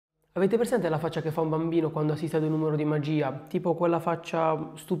Avete presente la faccia che fa un bambino quando assiste ad un numero di magia? Tipo quella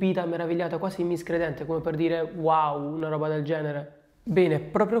faccia stupita, meravigliata, quasi miscredente, come per dire wow, una roba del genere? Bene,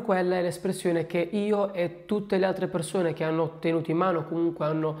 proprio quella è l'espressione che io e tutte le altre persone che hanno tenuto in mano, comunque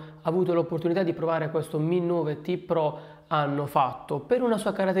hanno avuto l'opportunità di provare questo Mi 9T Pro hanno fatto, per una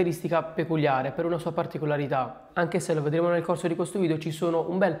sua caratteristica peculiare, per una sua particolarità. Anche se lo vedremo nel corso di questo video, ci sono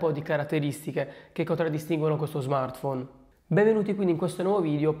un bel po' di caratteristiche che contraddistinguono questo smartphone. Benvenuti quindi in questo nuovo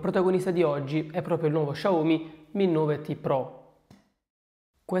video. Protagonista di oggi è proprio il nuovo Xiaomi Mi 9T Pro.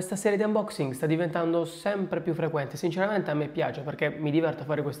 Questa serie di unboxing sta diventando sempre più frequente, sinceramente a me piace perché mi diverte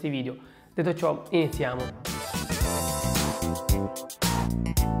fare questi video. Detto ciò, iniziamo.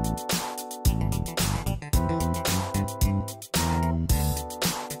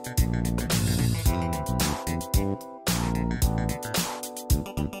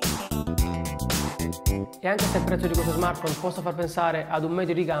 E anche se il prezzo di questo smartphone possa far pensare ad un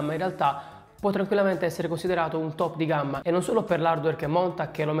medio di gamma, in realtà può tranquillamente essere considerato un top di gamma, e non solo per l'hardware che monta,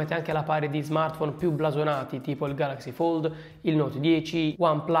 che lo mette anche alla pari di smartphone più blasonati tipo il Galaxy Fold, il Note 10,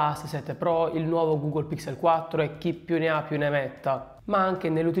 OnePlus 7 Pro, il nuovo Google Pixel 4 e chi più ne ha più ne metta, ma anche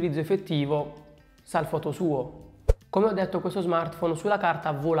nell'utilizzo effettivo sa il fatto suo. Come ho detto, questo smartphone sulla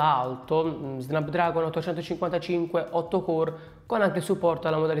carta vola alto, Snapdragon 855 8 core con anche il supporto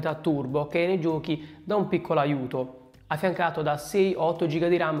alla modalità turbo che nei giochi dà un piccolo aiuto. Affiancato da 6 o 8 GB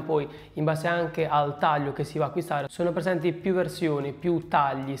di RAM, poi in base anche al taglio che si va a acquistare sono presenti più versioni, più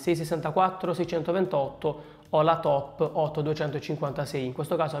tagli, 664, 628 o la top 8256, in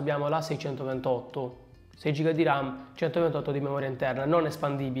questo caso abbiamo la 628, 6 GB di RAM, 128 di memoria interna, non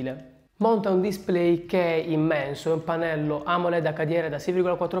espandibile. Monta un display che è immenso, è un pannello AMOLED HDR da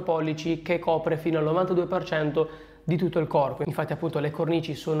 6,4 pollici che copre fino al 92% di tutto il corpo. Infatti appunto le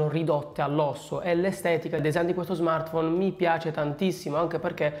cornici sono ridotte all'osso e l'estetica, il design di questo smartphone mi piace tantissimo, anche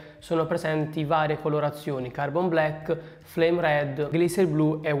perché sono presenti varie colorazioni: carbon black, flame red, glycer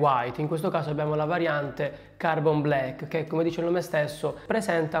blue e white. In questo caso abbiamo la variante carbon black che, come dice il nome stesso,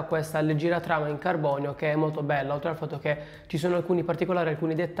 presenta questa leggera trama in carbonio che è molto bella, oltre al fatto che ci sono alcuni particolari,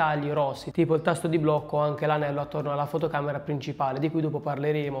 alcuni dettagli rossi, tipo il tasto di blocco o anche l'anello attorno alla fotocamera principale, di cui dopo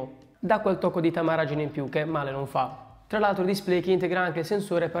parleremo. Dà quel tocco di tamarragine in più che male non fa. Tra l'altro il display che integra anche il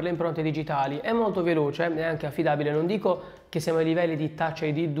sensore per le impronte digitali è molto veloce e anche affidabile. Non dico che siamo ai livelli di Touch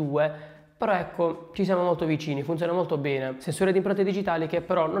ID 2, però ecco, ci siamo molto vicini, funziona molto bene. Sensore di impronte digitali che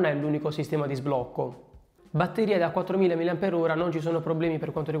però non è l'unico sistema di sblocco. Batteria da 4000 mAh, non ci sono problemi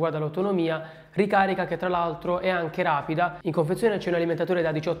per quanto riguarda l'autonomia, ricarica che tra l'altro è anche rapida. In confezione c'è un alimentatore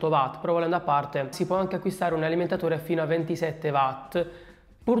da 18 watt, però volendo a parte si può anche acquistare un alimentatore fino a 27 watt.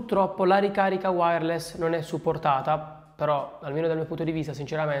 Purtroppo la ricarica wireless non è supportata, però almeno dal mio punto di vista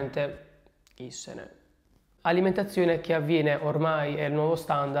sinceramente chi se ne. Alimentazione che avviene ormai è il nuovo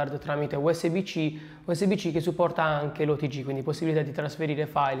standard tramite USB-C che supporta anche l'OTG, quindi possibilità di trasferire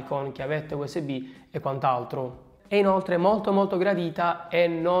file con chiavette USB e quant'altro. E inoltre molto gradita e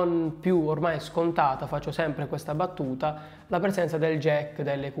non più ormai scontata, faccio sempre questa battuta, la presenza del jack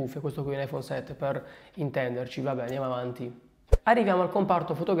delle cuffie, questo qui è l'iPhone 7 per intenderci. Vabbè, andiamo avanti. Arriviamo al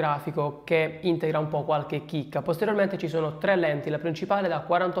comparto fotografico che integra un po' qualche chicca. Posteriormente ci sono tre lenti, la principale da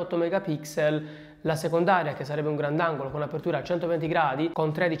 48 megapixel, la secondaria che sarebbe un grandangolo con apertura a 120 gradi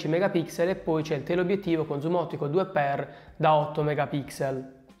con 13 megapixel e poi c'è il teleobiettivo con zoom ottico 2x da 8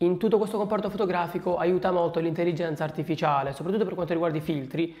 megapixel. In tutto questo comparto fotografico aiuta molto l'intelligenza artificiale, soprattutto per quanto riguarda i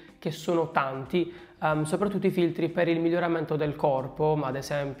filtri, che sono tanti, soprattutto i filtri per il miglioramento del corpo, ad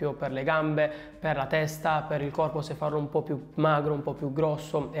esempio per le gambe, per la testa, per il corpo se farlo un po' più magro, un po' più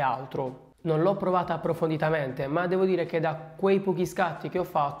grosso e altro. Non l'ho provata approfonditamente, ma devo dire che da quei pochi scatti che ho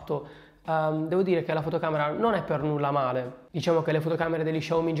fatto, devo dire che la fotocamera non è per nulla male. Diciamo che le fotocamere degli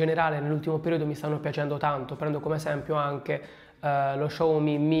Xiaomi in generale nell'ultimo periodo mi stanno piacendo tanto. Prendo come esempio anche lo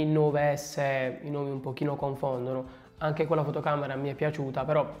Xiaomi Mi 9S, i nomi un pochino confondono, anche quella fotocamera mi è piaciuta,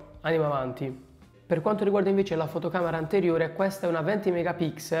 però andiamo avanti. Per quanto riguarda invece la fotocamera anteriore, questa è una 20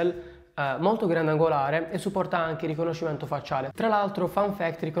 megapixel, molto grandangolare e supporta anche il riconoscimento facciale. Tra l'altro, fun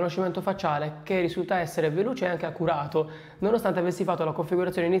fact, riconoscimento facciale che risulta essere veloce e anche accurato, nonostante avessi fatto la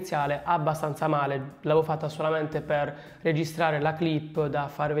configurazione iniziale abbastanza male. L'avevo fatta solamente per registrare la clip da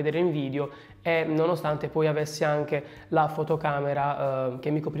far vedere in video e nonostante poi avessi anche la fotocamera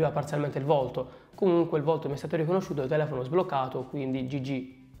che mi copriva parzialmente il volto. Comunque il volto mi è stato riconosciuto, il telefono sbloccato, quindi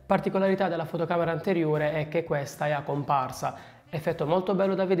GG. Particolarità della fotocamera anteriore è che questa è a comparsa. Effetto molto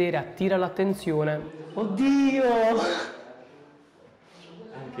bello da vedere, attira l'attenzione. Oddio!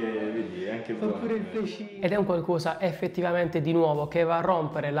 Vedi, anche buono. Ed è un qualcosa effettivamente di nuovo che va a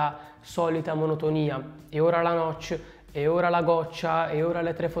rompere la solita monotonia. E ora la notch e ora la goccia, e ora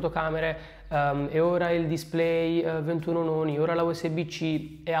le 3 fotocamere, e ora il display 21 noni, ora la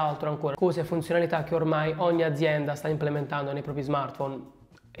USB-C e altro ancora. Cose e funzionalità che ormai ogni azienda sta implementando nei propri smartphone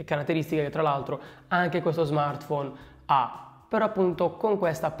e caratteristiche che tra l'altro anche questo smartphone ha, però appunto con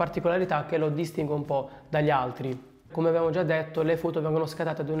questa particolarità che lo distingue un po' dagli altri. Come abbiamo già detto, le foto vengono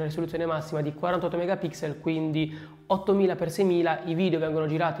scattate ad una risoluzione massima di 48 megapixel, quindi 8000x6000, i video vengono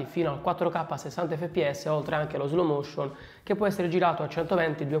girati fino al 4K a 60 fps, oltre anche allo slow motion che può essere girato a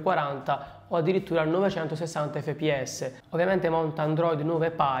 120, 240 o addirittura a 960 fps. Ovviamente monta Android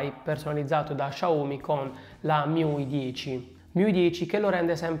 9 Pie personalizzato da Xiaomi con la MIUI 10. MIUI 10 che lo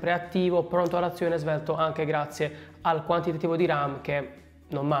rende sempre attivo, pronto all'azione, svelto anche grazie al quantitativo di RAM che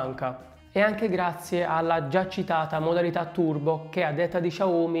non manca. E anche grazie alla già citata modalità turbo che a detta di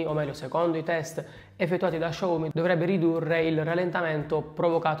Xiaomi, o meglio secondo i test effettuati da Xiaomi, dovrebbe ridurre il rallentamento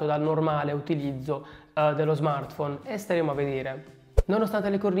provocato dal normale utilizzo dello smartphone, e staremo a vedere. Nonostante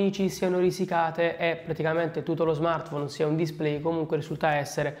le cornici siano risicate e praticamente tutto lo smartphone sia un display, comunque risulta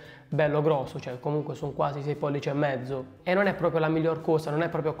essere bello grosso, cioè comunque sono quasi 6 pollici e mezzo, e non è proprio la miglior cosa, non è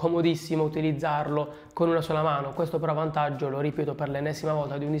proprio comodissimo utilizzarlo con una sola mano. Questo però vantaggio, lo ripeto per l'ennesima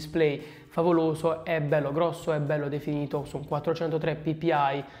volta, di un display favoloso, è bello grosso, è bello definito, sono 403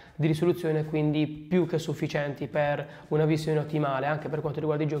 ppi di risoluzione, quindi più che sufficienti per una visione ottimale anche per quanto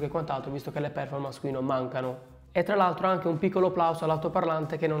riguarda i giochi e quant'altro, visto che le performance qui non mancano. E tra l'altro anche un piccolo applauso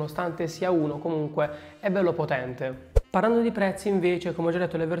all'altoparlante che, nonostante sia uno, comunque è bello potente. Parlando di prezzi invece, come ho già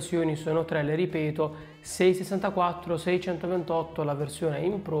detto, le versioni sono 3, le ripeto: 664, 628 la versione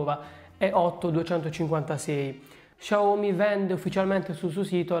in prova e 8256. Xiaomi vende ufficialmente sul suo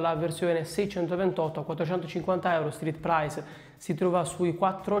sito la versione 628 a 450 euro, street price si trova sui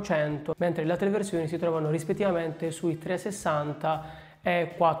 400, mentre le altre versioni si trovano rispettivamente sui 360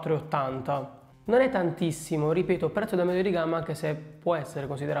 e 480. Non è tantissimo, ripeto, prezzo da medio di gamma, anche se può essere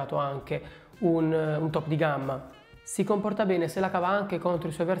considerato anche un top di gamma. Si comporta bene, se la cava anche contro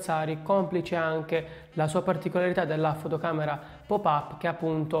i suoi avversari, complice anche la sua particolarità della fotocamera pop-up che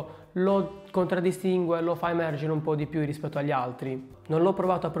appunto lo contraddistingue e lo fa emergere un po' di più rispetto agli altri. Non l'ho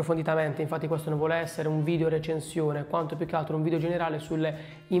provato approfonditamente, infatti questo non vuole essere un video recensione, quanto più che altro un video generale sulle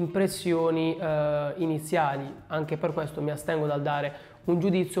impressioni iniziali. Anche per questo mi astengo dal dare un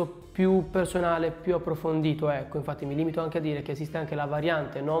giudizio più personale, più approfondito, ecco. Infatti mi limito anche a dire che esiste anche la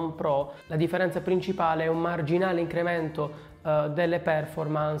variante non Pro. La differenza principale è un marginale incremento delle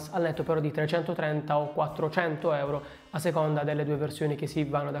performance, al netto però di 330 o 400 euro a seconda delle due versioni che si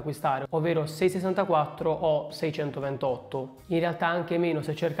vanno ad acquistare, ovvero 664 o 628. In realtà anche meno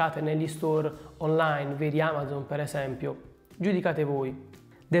se cercate negli store online, veri Amazon per esempio. Giudicate voi.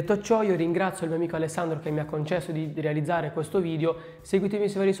 Detto ciò, io ringrazio il mio amico Alessandro che mi ha concesso di realizzare questo video. Seguitemi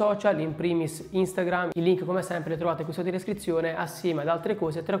sui vari social, in primis Instagram, i link come sempre li trovate qui sotto in descrizione, assieme ad altre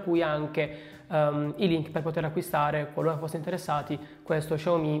cose, tra cui anche i link per poter acquistare, qualora foste interessati, questo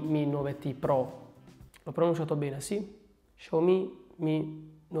Xiaomi Mi 9T Pro. L'ho pronunciato bene, sì? Xiaomi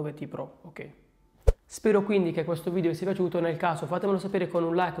Mi 9T Pro, ok. Spero quindi che questo video vi sia piaciuto, nel caso fatemelo sapere con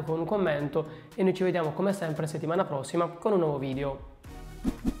un like o con un commento e noi ci vediamo come sempre settimana prossima con un nuovo video.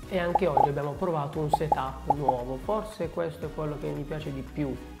 E anche oggi abbiamo provato un setup nuovo, forse questo è quello che mi piace di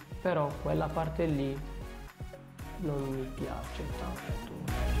più, però quella parte lì non mi piace tanto.